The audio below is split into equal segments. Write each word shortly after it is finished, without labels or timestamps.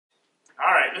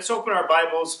right, let's open our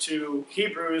Bibles to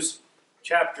Hebrews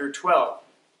chapter 12.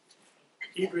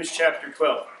 Hebrews chapter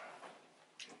 12.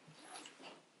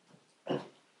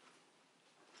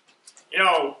 You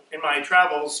know, in my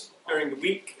travels during the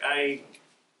week, I've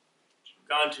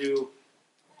gone to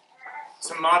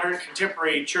some modern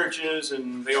contemporary churches,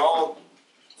 and they all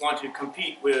want to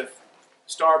compete with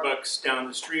Starbucks down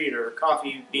the street or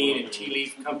Coffee Bean and Tea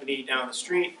Leaf Company down the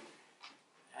street.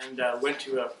 And went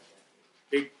to a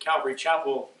big Calvary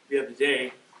Chapel the other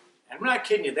day, and I'm not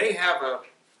kidding you, they have a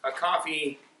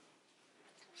coffee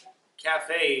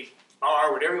cafe,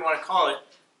 bar, whatever you want to call it,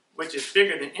 which is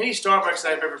bigger than any Starbucks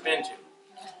I've ever been to.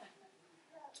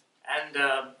 And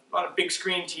a lot of big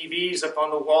screen TVs up on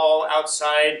the wall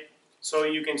outside, so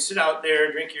you can sit out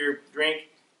there, drink your drink,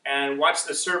 and watch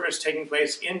the service taking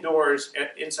place indoors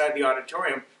inside the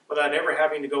auditorium without ever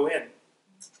having to go in.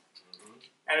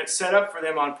 And it's set up for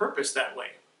them on purpose that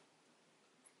way.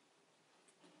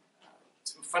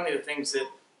 Some funny things that,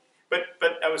 but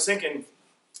I was thinking,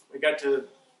 we got to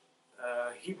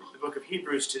the book of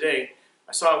Hebrews today.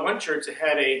 I saw one church that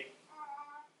had a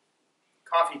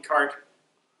coffee cart.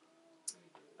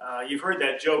 You've heard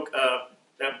that joke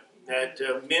that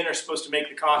men are supposed to make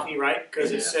the coffee, right?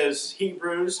 Because it says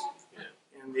Hebrews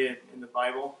in the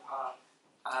Bible.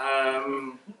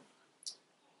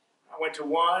 I went to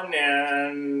one,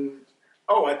 and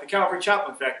at the Calvary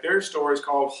Chapel, in fact, their store is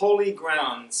called Holy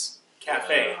Grounds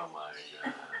Cafe. Oh my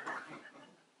God.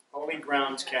 Holy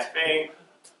Grounds Cafe.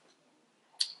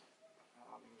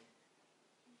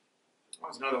 What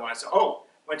was another one? I saw,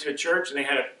 went to a church, and they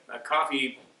had a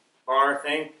coffee bar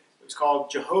thing. It was called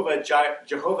Jehovah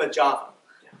Jaffa.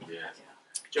 Yeah.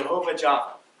 Jehovah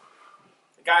Jaffa.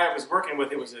 The guy I was working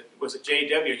with, it was a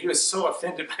JW. He was so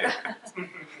offended by that.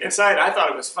 Inside, I thought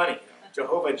it was funny.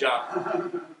 Jehovah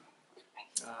Jaffa.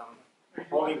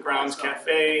 Holy Grounds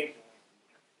Cafe.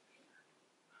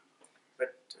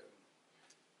 But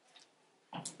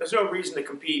there's no reason to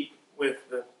compete with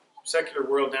the secular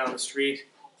world down the street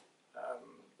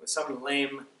with some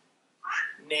lame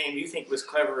name you think was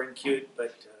clever and cute,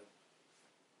 but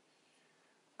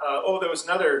there was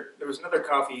another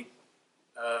coffee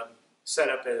set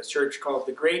up at a church called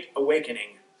the Great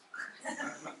Awakening.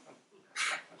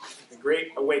 The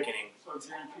Great Awakening. So it's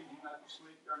guaranteed you not to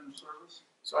sleep during the service?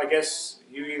 So I guess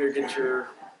you either get your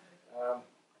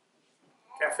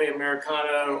Cafe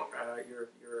Americano, your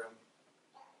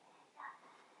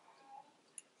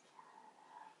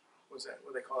what's that?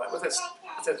 What do they call that? What's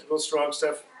that real strong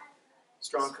stuff?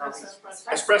 Strong coffee?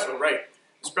 Espresso, right.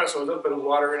 Espresso, a little bit of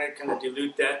water in it, kind of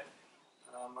dilute that.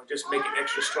 Or just make it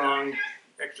extra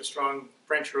strong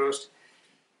French roast.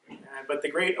 But the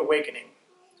Great Awakening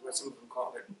is what some of them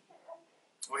call it.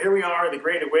 Well, here we are, the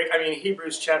Great Awakening,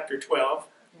 Hebrews chapter 12.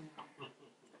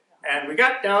 And we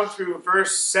got down through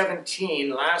verse 17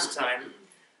 last time.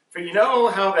 For you know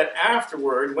how that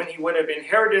afterward, when he would have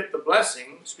inherited the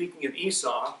blessing, speaking of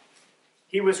Esau,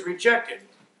 he was rejected,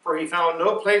 for he found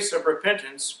no place of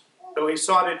repentance, though he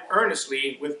sought it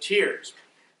earnestly with tears.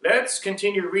 Let's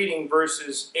continue reading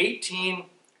verses 18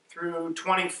 through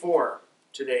 24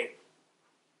 today.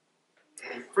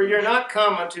 For ye are not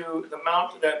come unto the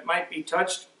mount that might be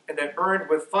touched and that burned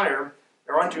with fire,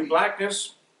 or unto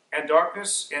blackness and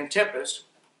darkness and tempest,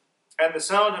 and the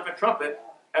sound of a trumpet,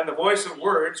 and the voice of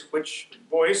words, which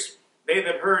voice they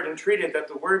that heard entreated that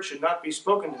the word should not be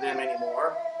spoken to them any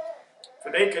more.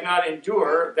 For they could not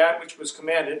endure that which was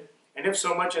commanded, and if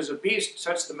so much as a beast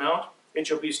touch the mount, it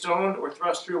shall be stoned or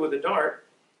thrust through with a dart.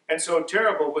 And so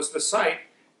terrible was the sight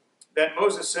that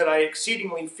Moses said, I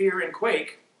exceedingly fear and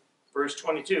quake. Verse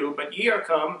 22, but ye are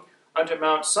come unto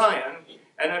Mount Sion,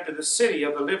 and unto the city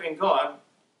of the living God,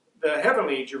 the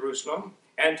heavenly Jerusalem,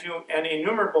 and to an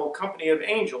innumerable company of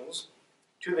angels,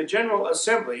 to the general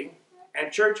assembly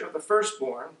and church of the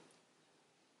firstborn,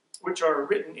 which are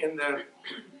written in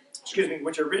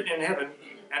heaven,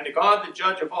 and to God the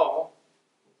judge of all,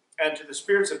 and to the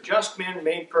spirits of just men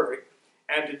made perfect,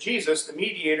 and to Jesus the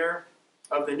mediator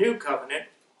of the new covenant,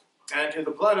 and to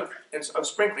the blood of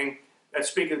sprinkling that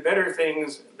speaketh better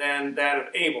things than that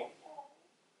of Abel.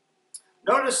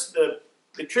 Notice the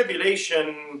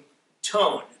tribulation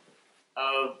tone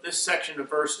of this section of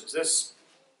verses, this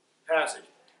passage.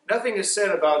 Nothing is said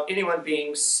about anyone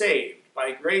being saved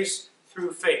by grace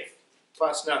through faith,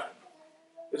 plus nothing.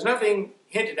 There's nothing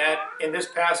hinted at in this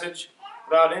passage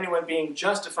about anyone being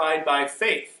justified by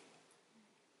faith.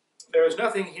 There is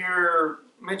nothing here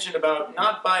mentioned about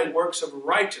not by works of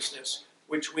righteousness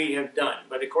which we have done,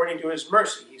 but according to his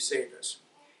mercy he saved us.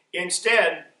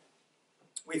 Instead,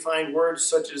 we find words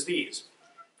such as these.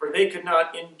 For they could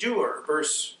not endure,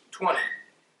 verse 20,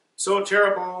 So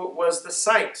terrible was the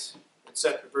sight,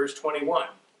 etc., verse 21.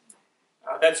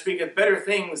 That speaketh better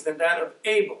things than that of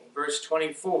Abel, verse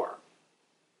 24.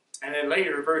 And then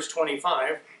later, verse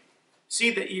 25,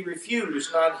 see that ye refuse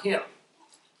not him,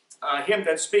 him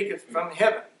that speaketh from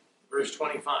heaven, verse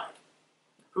 25,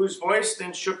 whose voice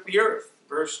then shook the earth,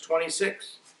 verse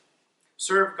 26.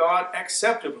 Serve God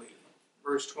acceptably,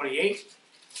 verse 28.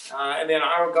 And then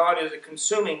our God is a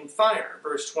consuming fire,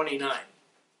 verse 29.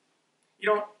 You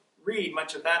don't read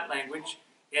much of that language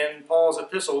in Paul's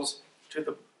epistles to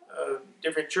the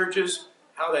different churches,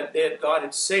 how that God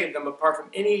had saved them apart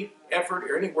from any effort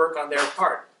or any work on their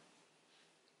part.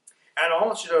 And I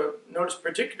want you to notice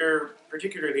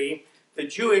particularly the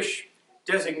Jewish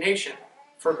designation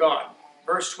for God.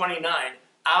 Verse 29,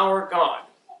 our God.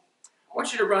 I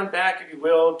want you to run back, if you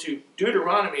will, to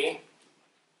Deuteronomy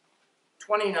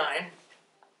 29.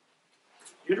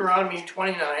 Deuteronomy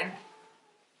 29.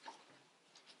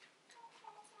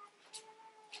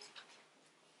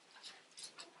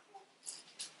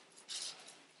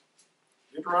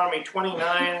 Deuteronomy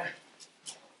 29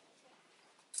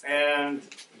 and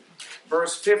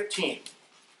verse 15.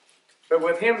 But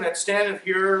with him that standeth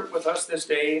here with us this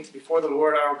day before the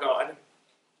Lord our God,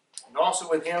 and also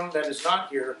with him that is not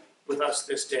here with us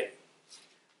this day.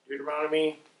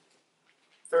 Deuteronomy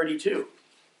 32.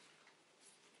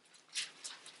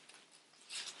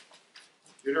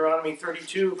 Deuteronomy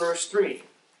 32, verse 3.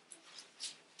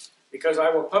 Because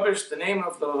I will publish the name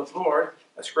of the Lord,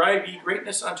 ascribe ye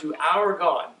greatness unto our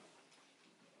God.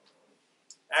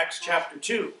 Acts chapter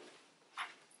 2.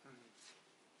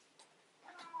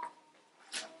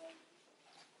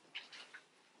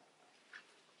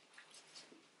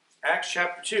 Acts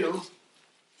chapter 2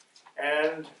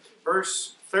 and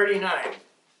verse 39.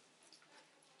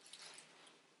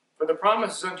 For the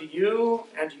promise is unto you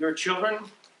and to your children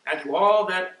and to all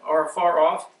that are far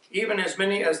off, even as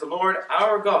many as the Lord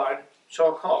our God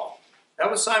shall call. That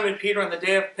was Simon Peter on the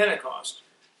day of Pentecost.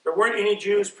 There weren't any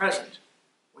Jews present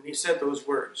when he said those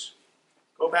words.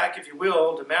 Go back, if you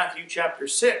will, to Matthew chapter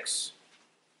 6.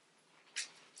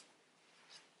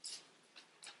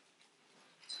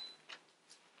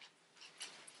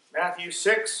 Matthew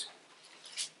 6.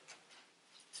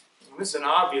 And this is an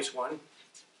obvious one.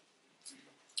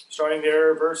 Starting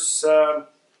there, verse 9.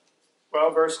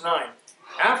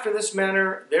 After this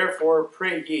manner, therefore,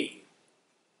 pray ye,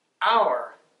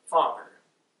 our Father,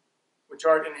 which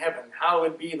art in heaven,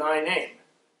 hallowed be thy name.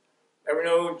 There were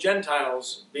no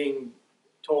Gentiles being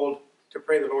told to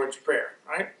pray the Lord's Prayer,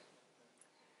 right?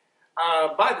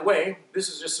 By the way, this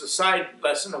is just a side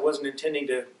lesson. I wasn't intending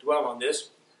to dwell on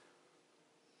this.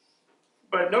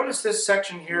 But notice this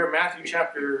section here, Matthew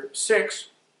chapter 6.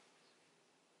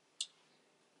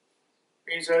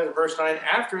 He says in verse 9,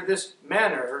 after this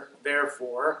manner,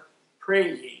 therefore, pray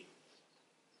ye.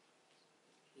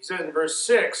 He says in verse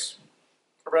 6,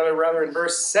 or rather in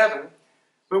verse 7,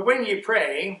 but when ye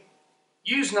pray,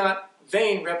 use not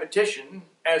vain repetition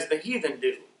as the heathen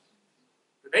do.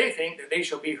 For they think that they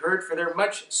shall be heard for their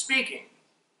much speaking.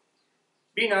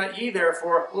 Be not ye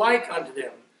therefore like unto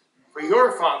them. For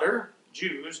your Father,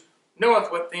 Jews, knoweth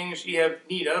what things ye have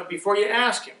need of before ye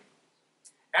ask him.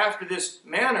 After this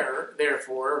manner,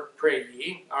 therefore, pray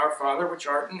ye, our Father which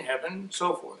art in heaven,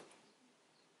 so forth.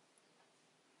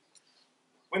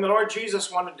 When the Lord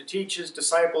Jesus wanted to teach his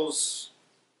disciples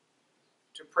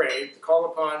to pray, to call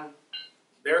upon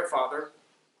their Father,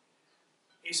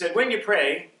 he said, when you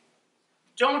pray,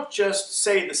 don't just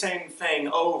say the same thing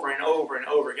over and over and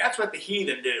over again. That's what the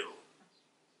heathen do.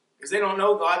 Because they don't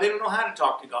know God, they don't know how to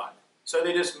talk to God. So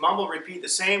they just mumble, repeat the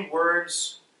same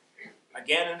words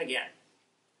again and again.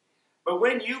 But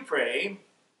when you pray,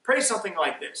 pray something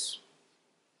like this.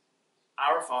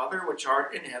 Our Father, which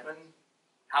art in heaven,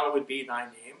 hallowed be thy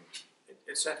name,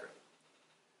 etc.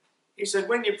 He said,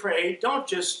 when you pray, don't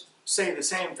just say the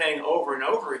same thing over and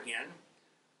over again,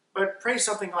 but pray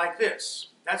something like this.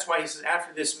 That's why he says,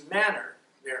 after this manner,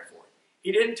 therefore.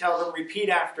 He didn't tell them, repeat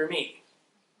after me.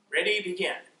 Ready,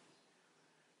 begin.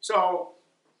 So,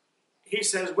 he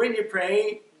says, when you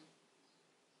pray,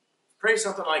 pray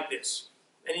something like this.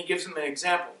 And he gives them an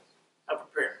example of a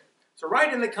prayer. So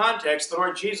right in the context, the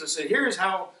Lord Jesus said, here's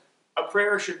how a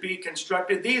prayer should be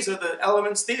constructed. These are the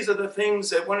elements, these are the things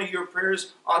that one of your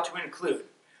prayers ought to include.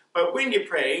 But when you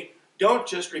pray, don't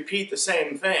just repeat the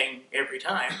same thing every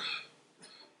time.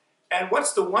 And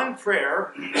what's the one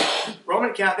prayer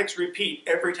Roman Catholics repeat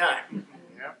every time?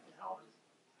 Yeah.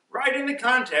 Right in the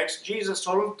context, Jesus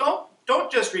told them,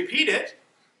 don't just repeat it.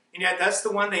 And yet that's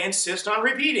the one they insist on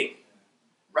repeating.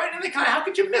 Right in the context, how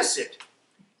could you miss it?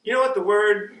 You know what the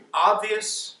word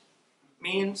obvious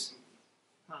means?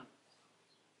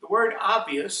 The word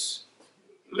obvious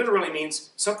literally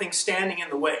means something standing in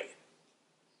the way.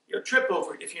 You'll trip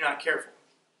over it if you're not careful.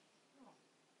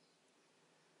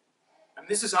 And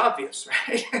this is obvious,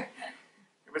 right?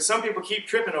 But some people keep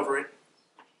tripping over it.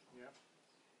 Yeah.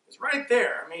 It's right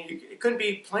there. I mean, it couldn't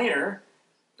be plainer.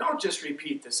 Don't just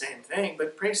repeat the same thing,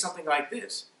 but pray something like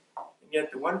this. And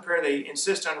yet the one prayer they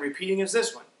insist on repeating is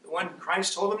this one, the one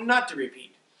Christ told them not to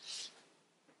repeat.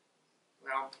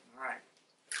 Well, all right.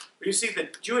 But you see, the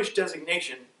Jewish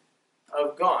designation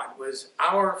of God was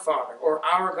our Father, or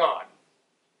our God.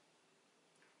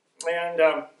 And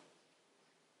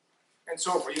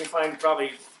so forth. You can find probably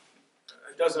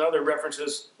a dozen other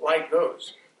references like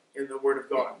those in the Word of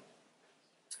God.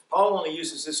 Paul only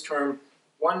uses this term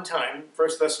one time, 1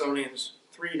 Thessalonians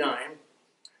 3:9.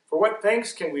 For what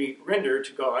thanks can we render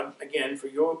to God, again, for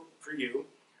you,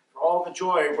 for all the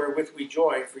joy wherewith we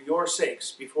joy for your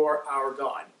sakes before our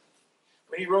God.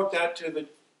 When he wrote that to the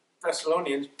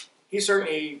Thessalonians, he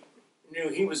certainly knew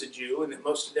he was a Jew and that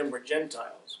most of them were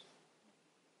Gentiles.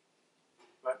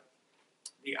 But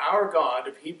the our God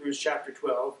of Hebrews chapter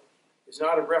 12 is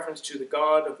not a reference to the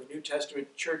God of the New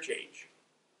Testament church age.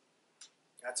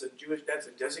 That's a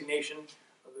designation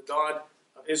of the God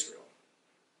of Israel.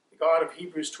 The God of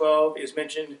Hebrews 12 is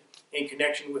mentioned in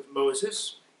connection with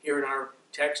Moses, here in our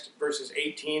text, verses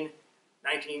 18,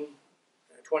 19,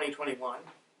 20, 21.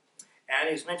 And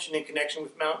he's mentioned in connection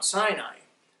with Mount Sinai.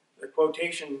 The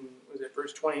quotation, was it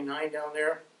verse 29 down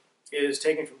there, is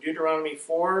taken from Deuteronomy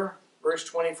 4, verse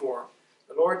 24.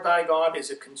 The Lord thy God is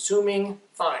a consuming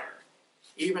fire,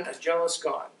 even a jealous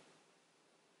God.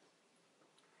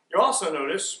 You'll also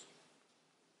notice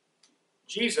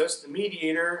Jesus, the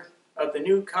mediator of the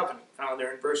new covenant, found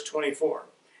there in verse 24.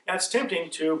 Now it's tempting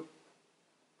to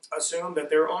assume that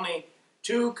there are only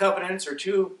two covenants or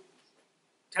two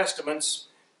testaments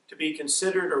to be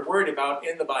considered or worried about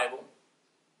in the Bible.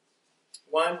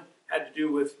 One had to do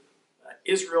with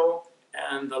Israel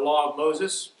and the law of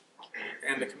Moses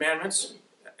and the commandments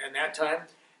in that time,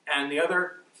 and the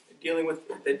other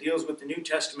that deals with the New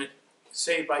Testament,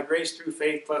 saved by grace through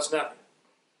faith plus nothing.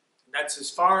 And that's as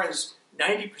far as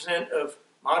 90% of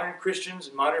modern Christians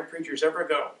and modern preachers ever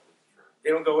go. They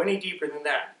don't go any deeper than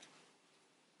that.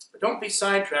 But don't be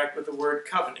sidetracked with the word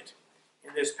covenant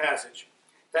in this passage.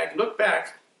 In fact, look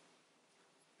back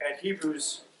at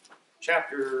Hebrews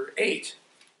chapter 8.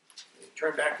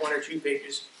 Turn back one or two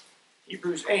pages.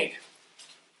 Hebrews 8.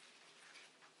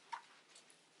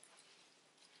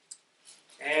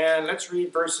 And let's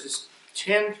read verses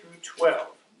 10 through 12.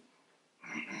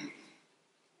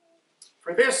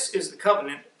 For this is the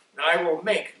covenant that I will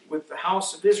make with the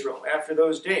house of Israel after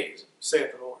those days,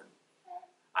 saith the Lord.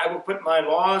 I will put my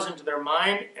laws into their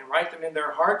mind and write them in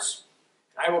their hearts.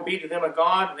 And I will be to them a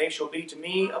God, and they shall be to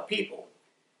me a people.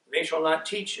 And they shall not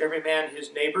teach every man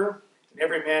his neighbor, and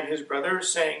every man his brother,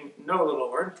 saying, Know the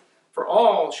Lord, for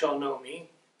all shall know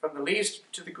me, from the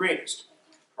least to the greatest.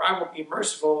 For I will be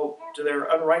merciful to their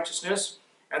unrighteousness,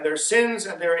 and their sins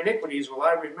and their iniquities will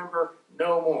I remember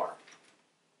no more.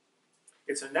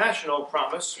 It's a national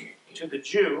promise to the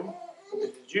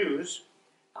Jews,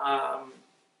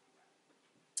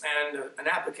 and an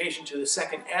application to the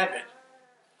second advent,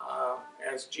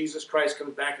 as Jesus Christ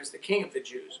comes back as the King of the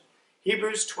Jews.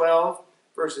 Hebrews 12,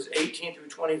 verses 18 through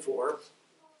 24,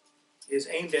 is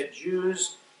aimed at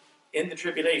Jews in the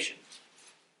tribulation.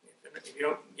 If you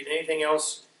don't get anything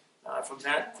else from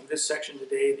this section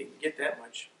today, then you get that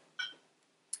much.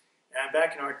 And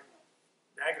back in our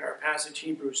passage,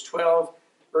 Hebrews 12,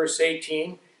 verse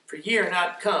 18, for ye are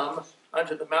not come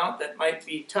unto the mount that might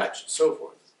be touched, so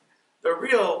forth. The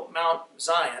real Mount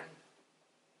Zion,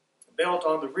 built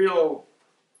on the real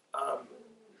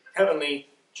heavenly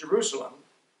Jerusalem,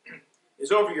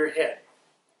 is over your head.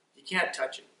 You can't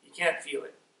touch it. You can't feel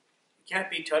it. You can't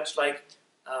be touched like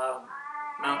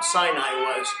Mount Sinai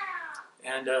was.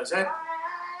 And is that...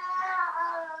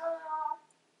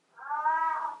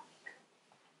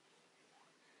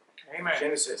 Amen.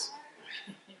 Genesis.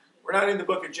 We're not in the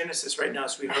book of Genesis right now,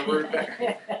 sweetheart. We're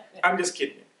back. I'm just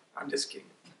kidding.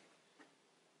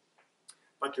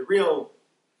 But the real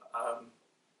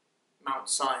Mount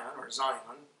Zion, or Zion,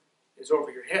 is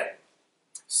over your head.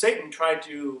 Satan tried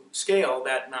to scale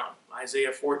that mountain.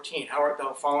 Isaiah 14, how art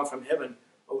thou fallen from heaven,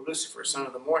 O Lucifer, son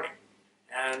of the morning?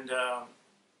 And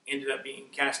ended up being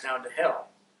cast down to hell.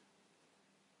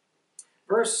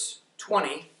 Verse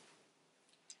 20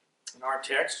 in our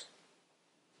text,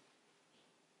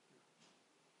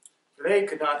 for they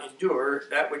could not endure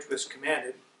that which was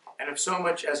commanded, and if so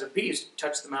much as a beast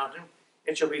touch the mountain,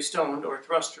 it shall be stoned or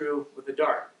thrust through with a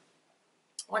dart.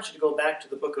 I want you to go back to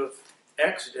the book of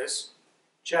Exodus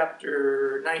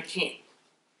chapter 19.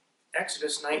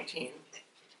 Exodus 19.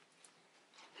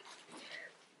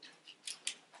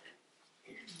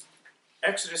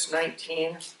 Exodus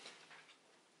 19.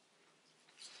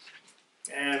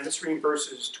 And let's read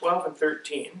verses 12 and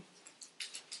 13.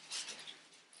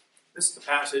 This is the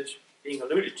passage being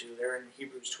alluded to there in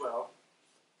Hebrews 12.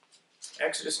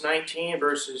 Exodus 19,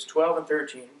 verses 12 and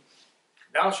 13.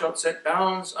 Thou shalt set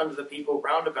bounds unto the people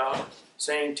round about,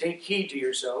 saying, Take heed to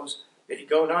yourselves, that ye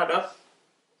go not up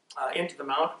into the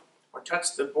mount, or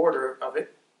touch the border of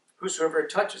it. Whosoever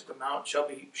touches the mount shall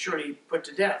be surely put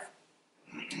to death.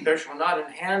 There shall not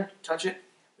an hand touch it,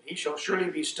 but he shall surely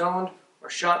be stoned or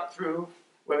shot through,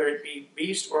 whether it be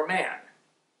beast or man.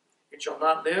 It shall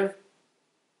not live,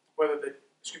 when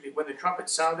the trumpet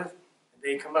soundeth, and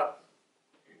they come up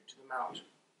to the mount.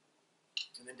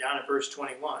 And then down at verse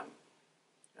 21,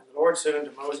 and the Lord said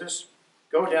unto Moses,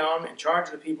 Go down and charge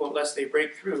the people, lest they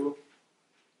break through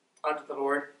unto the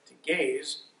Lord to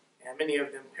gaze, and many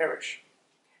of them perish.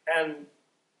 And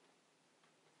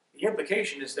the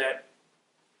implication is that,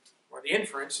 or the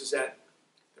inference is that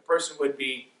the person would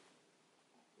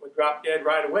drop dead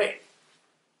right away.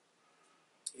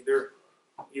 Either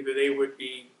they would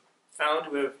be found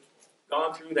to have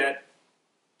gone through that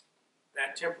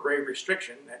temporary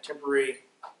restriction, that temporary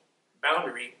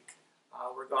boundary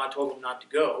where God told them not to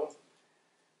go,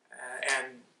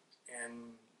 and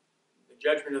the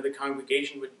judgment of the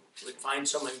congregation would find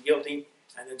someone guilty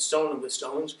and then stone them with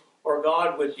stones, or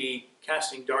God would be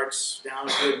casting darts down,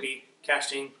 he would be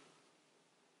casting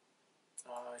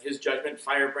his judgment,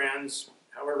 firebrands,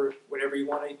 whatever you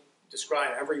want to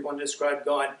describe, however you want to describe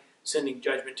God sending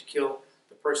judgment to kill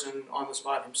the person on the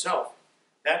spot himself.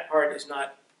 That part is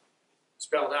not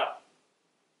spelled out,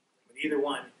 but either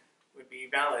one would be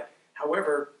valid.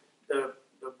 However, the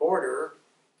border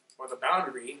or the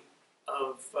boundary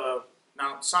of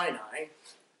Mount Sinai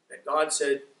that God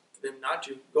said for them not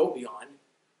to go beyond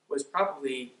was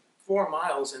probably 4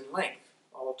 miles in length,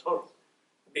 all total.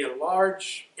 It would be a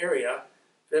large area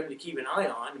for them to keep an eye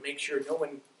on to make sure no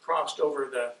one crossed over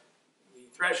the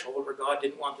threshold where God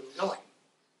didn't want them going.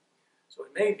 So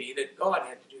it may be that God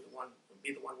had to be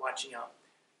the one watching out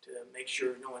to make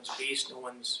sure no one's beast, no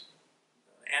one's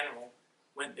animal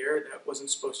went there that wasn't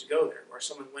supposed to go there, or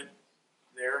someone went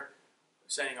there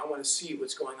saying, I want to see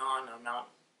what's going on Mount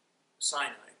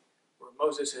Sinai, where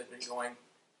Moses has been going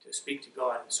to speak to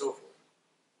God and so forth.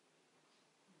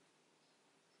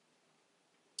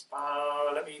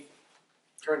 Let me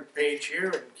turn the page here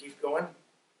and keep going.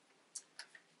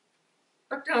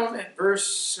 Look down at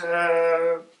verse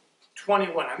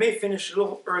 21. I may finish a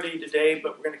little early today,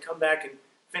 but we're going to come back and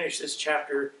finish this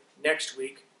chapter next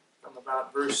week from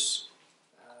about verse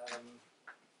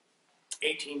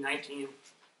 18, 19,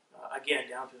 again,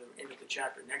 down to the end of the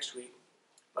chapter next week.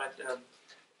 But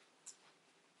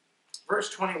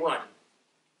verse 21,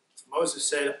 Moses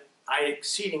said, I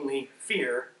exceedingly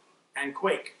fear and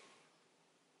quake.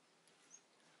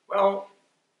 Well,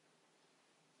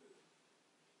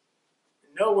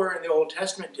 nowhere in the Old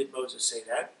Testament did Moses say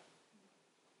that.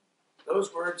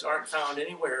 Those words aren't found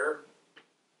anywhere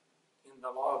in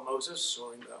the law of Moses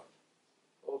or in the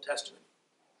Old Testament.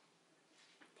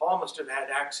 Paul must have had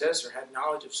access or had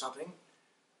knowledge of something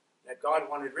that God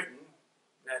wanted written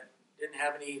that didn't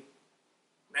have any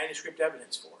manuscript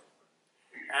evidence for.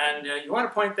 And you want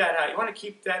to point that out. You want to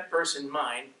keep that verse in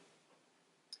mind,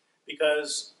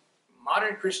 because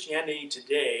modern Christianity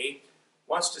today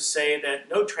wants to say that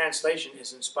no translation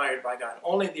is inspired by God.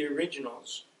 Only the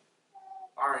originals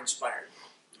are inspired.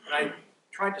 And I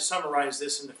tried to summarize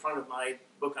this in the front of my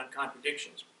book on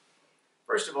contradictions.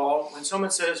 First of all, when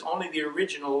someone says only the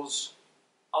originals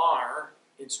are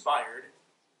inspired,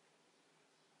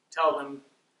 tell them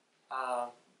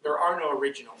there are no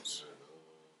originals.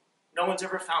 No one's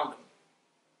ever found them.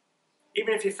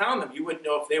 Even if you found them, you wouldn't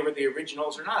know if they were the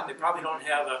originals or not. They probably don't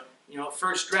have a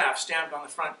first draft stamped on the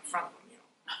front of them.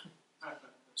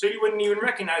 So you wouldn't even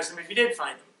recognize them if you did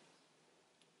find them.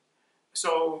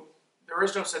 So there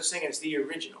is no such thing as the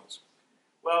originals.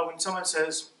 Well, when someone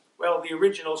says, well, the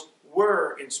originals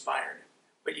were inspired,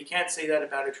 but you can't say that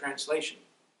about a translation.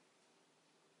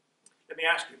 Let me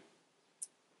ask you,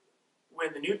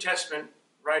 when the New Testament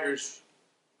writers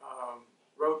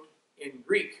wrote in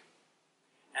Greek,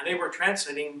 and they were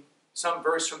translating some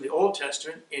verse from the Old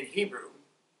Testament in Hebrew,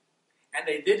 and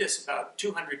they did this about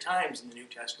 200 times in the New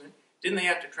Testament, didn't they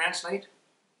have to translate?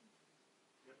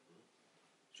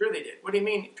 Sure they did. What do you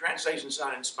mean translation's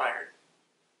not inspired?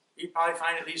 You probably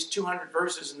find at least 200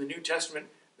 verses in the New Testament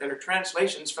that are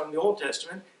translations from the Old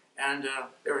Testament, and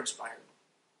they're inspired.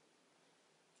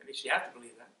 At least you have to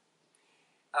believe that.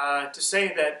 to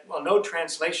say that, well, no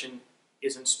translation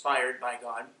is inspired by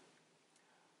God.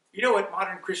 You know what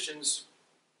modern Christians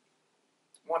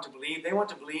want to believe? They want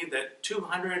to believe that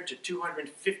 200 to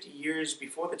 250 years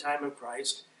before the time of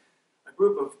Christ, a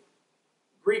group of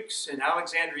Greeks in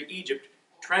Alexandria, Egypt,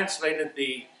 translated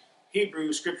the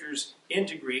Hebrew scriptures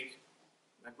into Greek.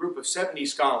 A group of 70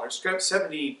 scholars,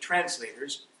 70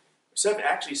 translators,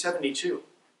 actually 72,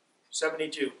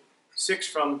 6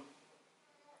 from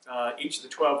each of the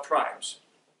 12 tribes.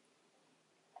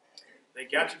 They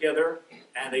got together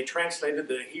and they translated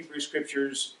the Hebrew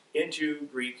scriptures into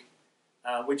Greek,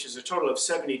 which is a total of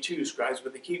 72 scribes,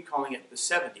 but they keep calling it the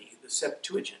 70, the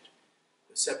Septuagint,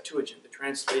 the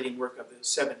translating work of the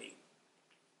 70.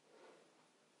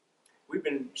 We've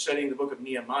been studying the book of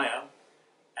Nehemiah,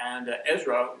 and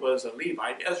Ezra was a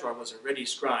Levite. Ezra was a ready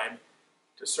scribe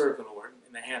to serve the Lord,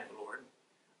 in the hand of the Lord.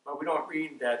 But we don't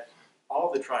read that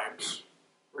all the tribes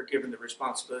were given the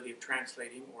responsibility of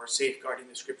translating or safeguarding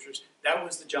the scriptures. That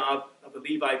was the job of the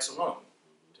Levites alone,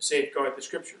 to safeguard the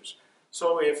scriptures.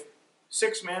 So if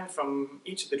 6 men from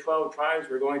each of the 12 tribes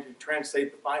were going to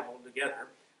translate the Bible together,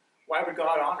 why would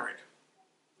God honor it?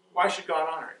 Why should God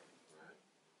honor it?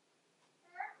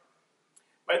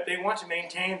 But they want to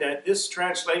maintain that this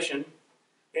translation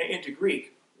into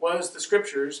Greek was the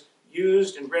scriptures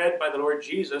used and read by the Lord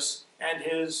Jesus and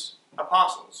his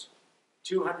apostles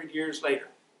 200 years later.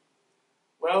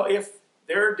 Well, if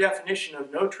their definition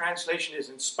of no translation is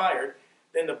inspired,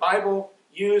 then the Bible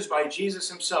used by Jesus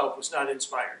himself was not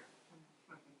inspired,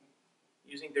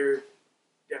 using their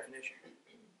definition.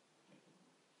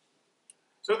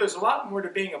 So there's a lot more to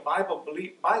being a Bible,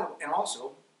 and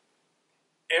also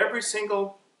every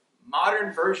single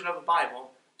modern version of the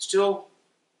Bible still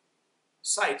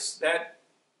cites that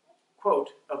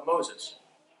quote of Moses,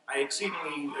 "I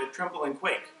exceedingly tremble and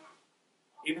quake,"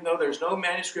 even though there's no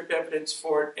manuscript evidence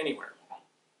for it anywhere.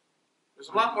 There's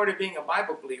a lot more to being a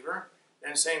Bible believer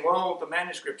than saying, well, the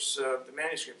manuscripts.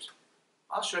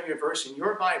 I'll show you a verse in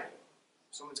your Bible.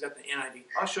 Someone's got the NIV.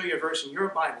 I'll show you a verse in your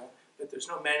Bible that there's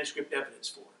no manuscript evidence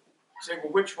for. You say,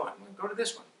 well, which one? Well, go to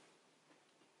this one.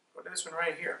 Go to this one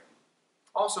right here.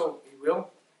 Also, if you will,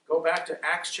 go back to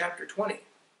Acts chapter 20.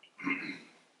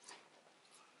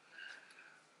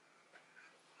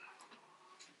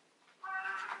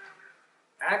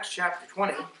 Acts chapter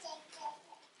 20.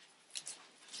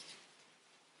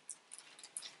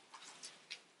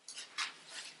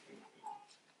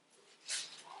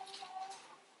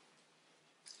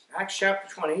 Acts chapter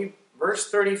 20, verse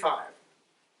 35.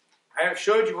 I have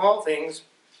showed you all things,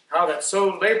 how that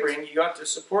so laboring you ought to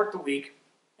support the weak,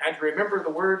 and to remember the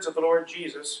words of the Lord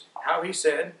Jesus, how he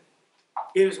said,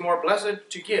 it is more blessed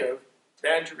to give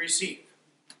than to receive.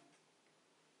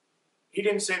 He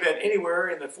didn't say that anywhere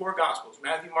in the 4 Gospels,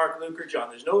 Matthew, Mark, Luke, or John.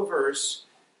 There's no verse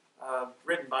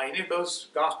written by any of those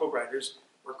Gospel writers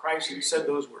where Christ said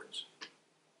those words.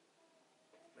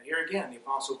 But here again, the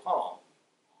Apostle Paul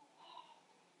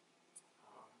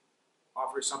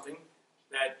offers something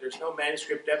that there's no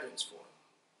manuscript evidence for.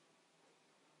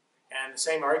 And the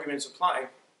same arguments apply.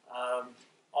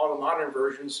 All the modern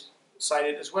versions cite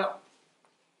it as well.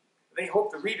 They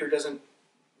hope the reader doesn't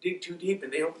dig too deep,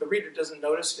 and they hope the reader doesn't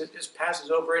notice it, just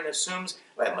passes over and assumes,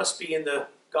 well, it must be in the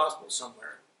gospel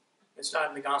somewhere. It's not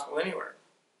in the gospel anywhere.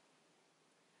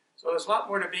 So there's a lot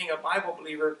more to being a Bible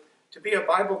believer. To be a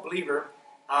Bible believer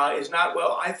is not,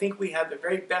 well, I think we have the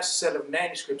very best set of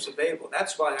manuscripts available.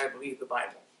 That's why I believe the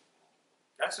Bible.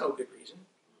 That's no good reason.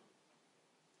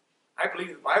 I believe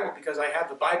the Bible because I have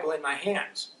the Bible in my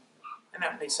hands. And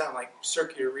that may sound like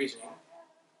circular reasoning,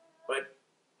 but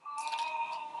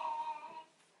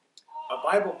a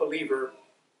Bible believer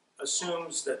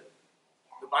assumes that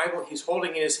the Bible he's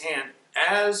holding in his hand,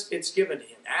 as it's given to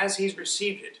him, as he's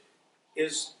received it,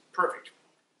 is perfect.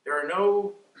 There are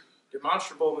no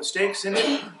demonstrable mistakes in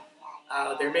it.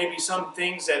 There may be some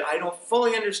things that I don't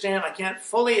fully understand, I can't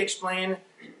fully explain,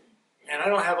 and I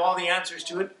don't have all the answers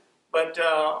to it, but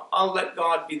I'll let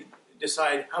God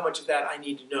decide how much of that I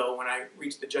need to know when I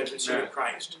reach the judgment seat of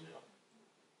Christ.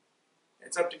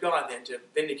 It's up to God then to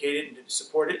vindicate it and to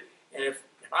support it. And if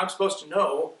I'm supposed to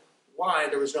know why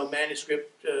there was no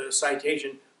manuscript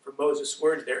citation for Moses'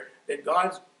 words there, then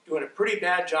God's doing a pretty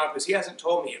bad job because he hasn't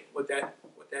told me what that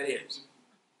is.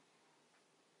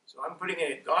 So I'm putting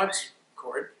it in God's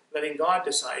court, letting God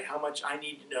decide how much I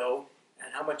need to know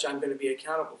and how much I'm going to be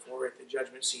accountable for at the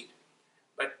judgment seat.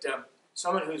 But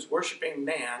someone who's worshiping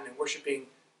man and worshiping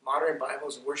modern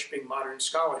Bibles and worshiping modern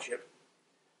scholarship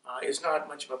is not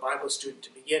much of a Bible student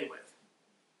to begin with.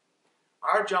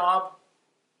 Our job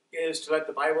is to let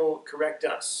the Bible correct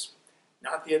us,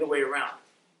 not the other way around.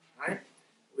 Right?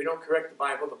 We don't correct the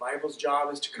Bible. The Bible's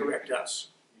job is to correct us.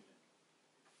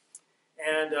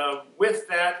 And with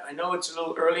that, I know it's a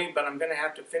little early, but I'm going to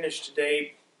have to finish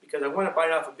today because I want to bite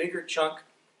off a bigger chunk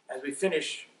as we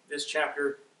finish this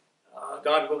chapter,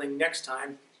 God willing, next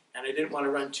time. And I didn't want to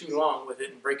run too long with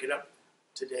it and break it up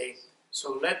today.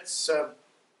 So let's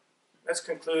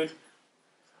conclude.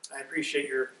 I appreciate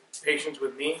your patience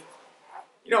with me.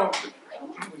 You know,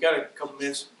 we got a couple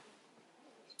minutes.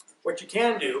 What you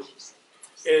can do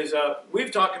is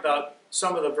we've talked about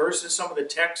some of the verses, some of the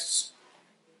texts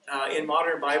in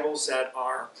modern Bibles that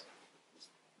are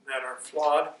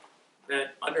flawed,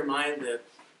 that undermine the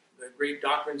great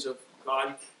doctrines of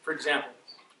God. For example,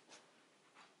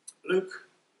 Luke.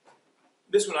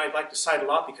 This one I'd like to cite a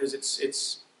lot because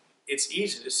it's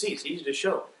easy to see. It's easy to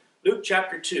show. Luke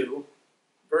chapter 2,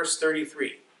 verse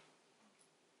 33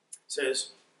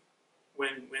 says,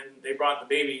 when they brought the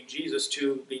baby Jesus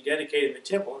to be dedicated in the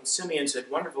temple, and Simeon said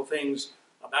wonderful things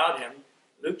about him.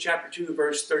 Luke chapter 2,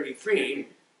 verse 33,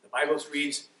 the Bible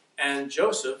reads, and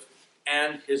Joseph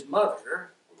and his mother,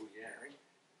 Mary,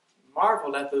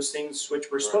 marveled at those things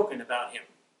which were spoken about him.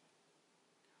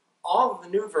 All of the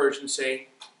new versions say,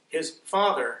 his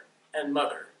father and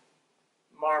mother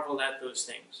marveled at those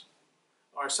things.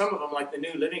 Or some of them, like the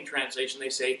New Living Translation, they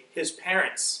say, his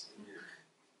parents.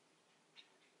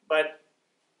 But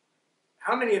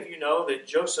how many of you know that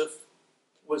Joseph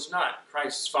was not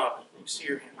Christ's father? You see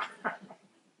your hand.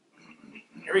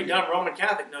 Every dumb Roman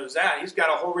Catholic knows that. He's got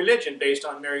a whole religion based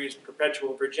on Mary's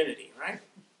perpetual virginity, right?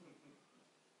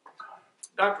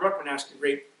 Dr. Ruckman asked a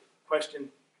great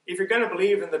question. If you're going to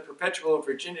believe in the perpetual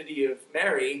virginity of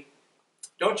Mary,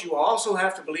 don't you also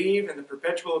have to believe in the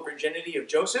perpetual virginity of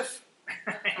Joseph?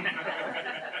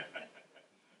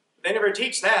 They never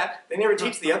teach that. They never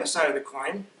teach the other side of the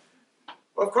coin.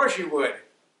 Well, of course you would.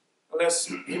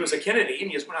 Unless he was a Kennedy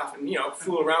and you just went off and,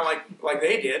 fool around like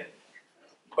they did.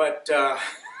 But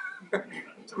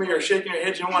some of you are shaking your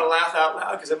heads. You don't want to laugh out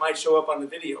loud because it might show up on the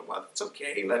video. Well, it's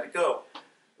okay. Let it go.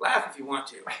 Laugh if you want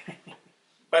to.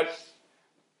 But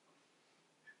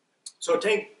so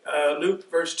take Luke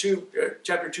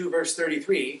chapter 2, verse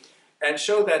 33, and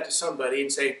show that to somebody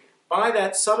and say, by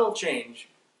that subtle change,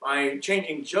 by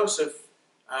changing Joseph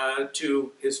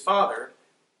to his father,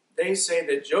 they say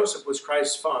that Joseph was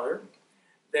Christ's father.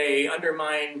 They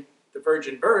undermine the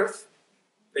virgin birth.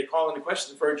 They call into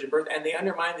question the virgin birth, and they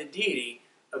undermine the deity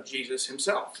of Jesus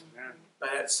himself. Amen. By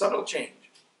that subtle change.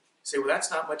 You say, well,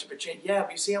 that's not much of a change. Yeah,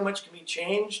 but you see how much can be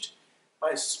changed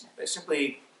by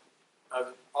simply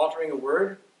altering a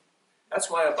word? That's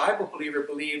why a Bible believer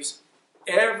believes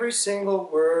every single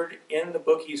word in the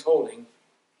book he's holding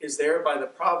is there by the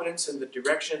providence and the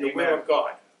direction and the will of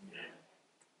God. Amen.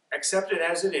 Accept it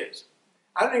as it is.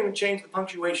 I don't even change the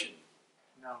punctuation.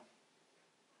 No.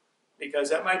 Because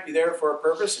that might be there for a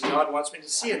purpose and God wants me to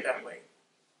see it that way.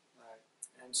 Right.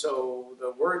 And so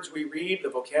the words we read, the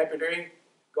vocabulary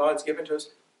God's given to us.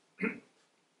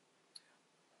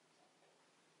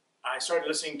 I started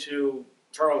listening to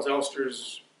Charles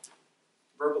Elster's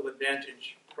Verbal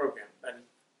Advantage program about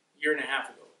a year and a half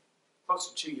ago,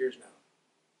 close to 2 years now.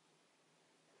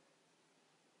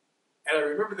 And I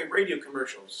remember the radio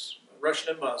commercials, Rush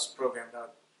Limbaugh's program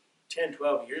about 10,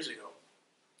 12 years ago.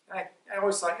 And I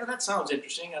always thought, that sounds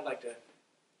interesting. I'd like to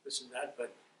listen to that.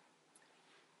 But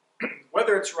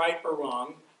whether it's right or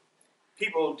wrong,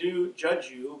 people do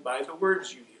judge you by the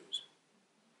words you use.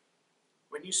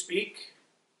 When you speak,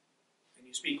 and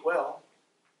you speak well,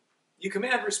 you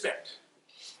command respect.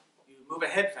 You move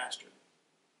ahead faster.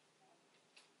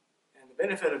 And the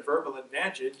benefit of verbal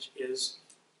advantage is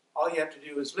all you have to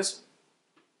do is listen.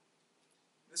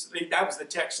 That was the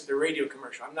text of the radio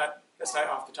commercial. That's not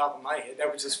off the top of my head.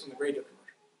 That was just from the radio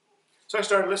commercial. So I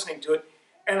started listening to it,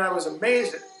 and I was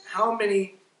amazed at how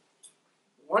many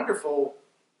wonderful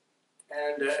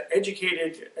and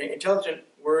educated, intelligent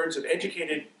words of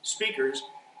educated speakers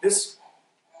this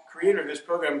creator of this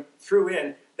program threw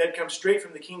in that comes straight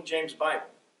from the King James Bible.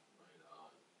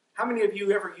 How many of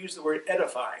you ever use the word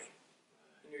edify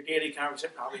in your daily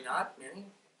conversation? Probably not many.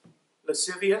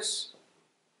 Lascivious,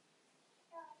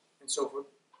 and so forth.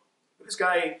 But this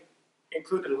guy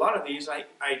included a lot of these. I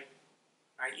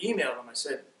emailed him. I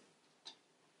said,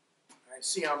 I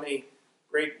see how many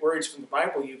great words from the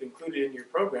Bible you've included in your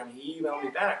program. He emailed me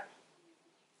back.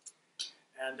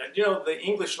 And the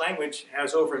English language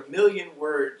has over 1 million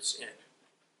words in it.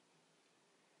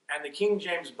 And the King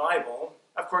James Bible,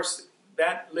 of course,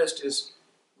 that list is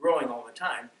growing all the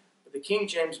time, but the King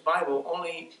James Bible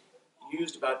only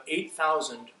used about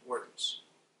 8,000 words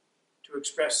to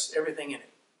express everything in it.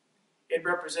 It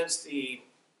represents the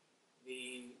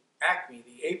acme,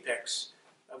 the apex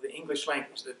of the English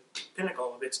language, the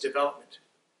pinnacle of its development.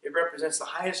 It represents the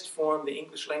highest form the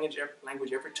English language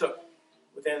ever took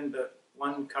within the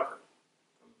one cover,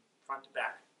 from front to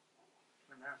back.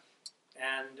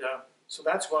 And so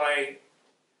that's why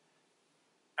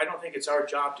I don't think it's our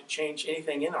job to change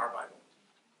anything in our Bible.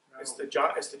 No. It's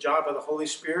the job of the Holy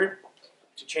Spirit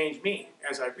to change me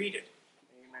as I read it.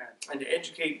 Amen. And to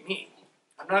educate me.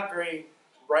 I'm not very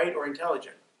bright or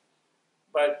intelligent,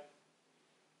 but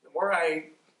the more I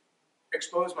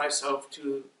expose myself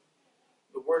to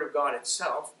the Word of God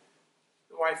itself,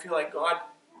 the more I feel like God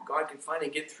can finally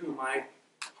get through my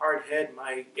hard head,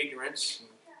 my ignorance, and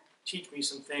teach me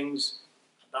some things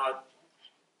about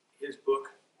His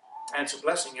book. And it's a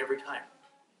blessing every time.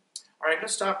 All right,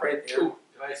 let's stop right there. Ooh,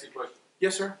 can I ask you a question?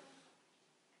 Yes, sir?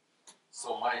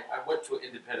 So I went to an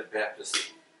independent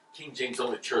Baptist, King James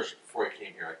only church before I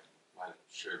came here. I might have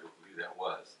shared with you who that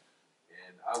was.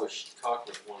 And I was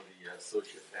talking with one of the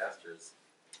associate pastors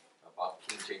about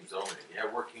King James only. Yeah,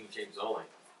 we're King James only,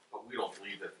 but we don't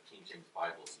believe that the King James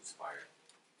Bible is inspired.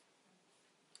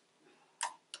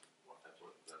 Well, that's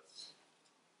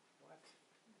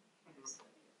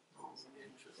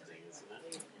interesting, isn't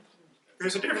it?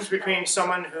 There's a difference between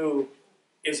someone who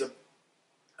is a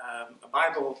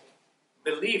Bible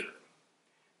believer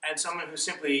and someone who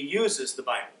simply uses the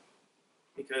Bible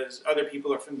because other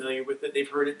people are familiar with it, they've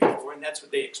heard it before, and that's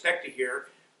what they expect to hear.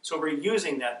 So we're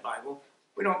using that Bible.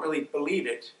 We don't really believe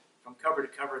it from cover to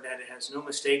cover, that it has no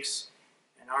mistakes,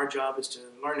 and our job is to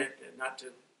learn it and not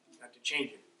to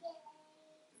change it.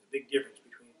 There's a big difference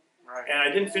between. Right. And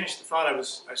I didn't finish the thought.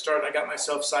 I got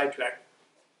myself sidetracked.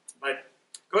 But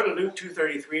go to Luke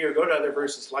 2:33 or go to other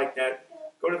verses like that.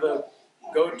 Go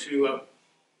to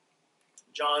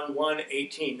John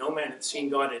 1:18. No man hath seen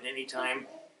God at any time.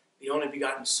 The only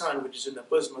begotten Son, which is in the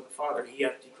bosom of the Father, He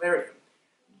hath declared Him.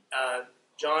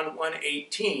 John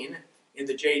 1:18 in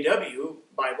the JW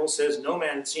Bible says, no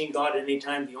man hath seen God at any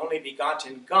time. The only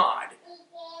begotten God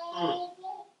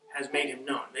has made Him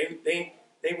known. They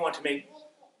want to make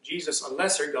Jesus a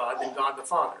lesser God than God the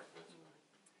Father.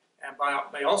 And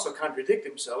they also contradict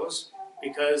themselves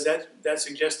because that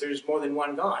suggests there's more than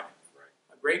one God.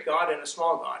 A great God and a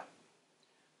small God.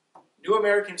 New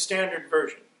American Standard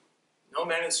Version. No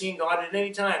man has seen God at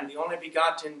any time, the only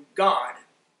begotten God.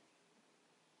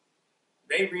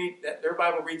 They read that their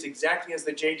Bible reads exactly as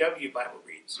the JW Bible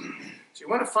reads. So you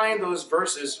want to find those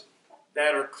verses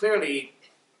that are clearly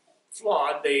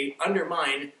flawed. They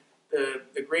undermine the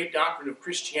great doctrine of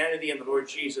Christianity and the Lord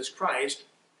Jesus Christ.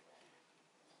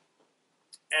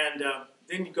 And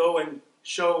then you go and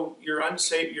show your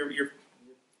unsaved,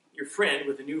 your friend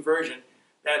with the new version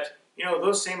that,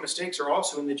 those same mistakes are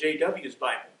also in the JW's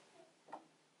Bible.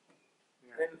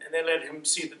 And then let him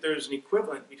see that there's an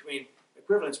equivalence between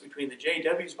the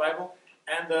JW's Bible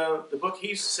and the book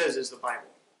he says is the Bible.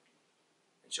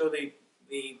 And show the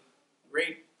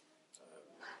great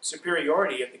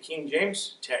superiority of the King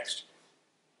James text.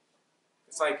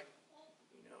 It's like,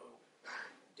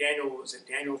 Daniel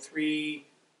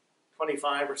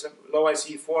 3:25 or something. Lo, I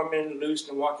see 4 men loosed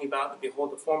and walking about, and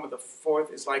behold, the form of the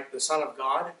fourth is like the Son of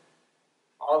God.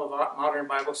 All of modern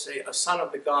Bibles say a son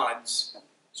of the gods,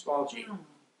 small g.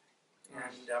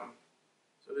 And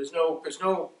so there's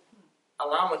no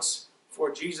allowance for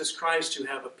Jesus Christ to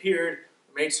have appeared,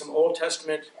 made some Old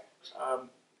Testament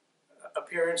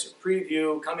appearance,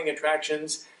 preview, coming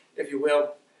attractions, if you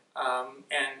will,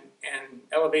 and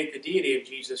elevate the deity of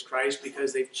Jesus Christ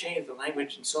because they've changed the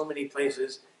language in so many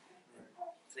places.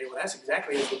 Say, well, that's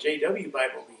exactly as the JW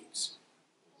Bible reads.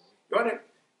 You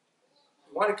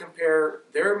want to compare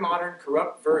their modern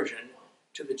corrupt version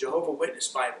to the Jehovah's Witness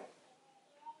Bible,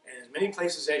 in as many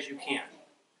places as you can,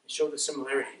 and show the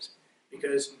similarities.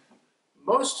 Because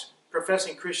most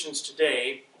professing Christians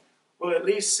today will at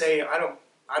least say, I don't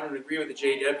agree with the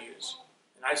JWs,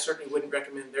 and I certainly wouldn't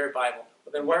recommend their Bible.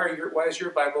 But then why does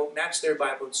your Bible match their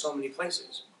Bible in so many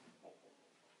places?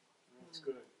 That's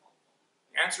good.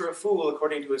 Answer a fool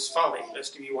according to his folly,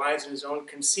 lest he be wise in his own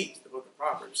conceit, the book of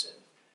Proverbs says.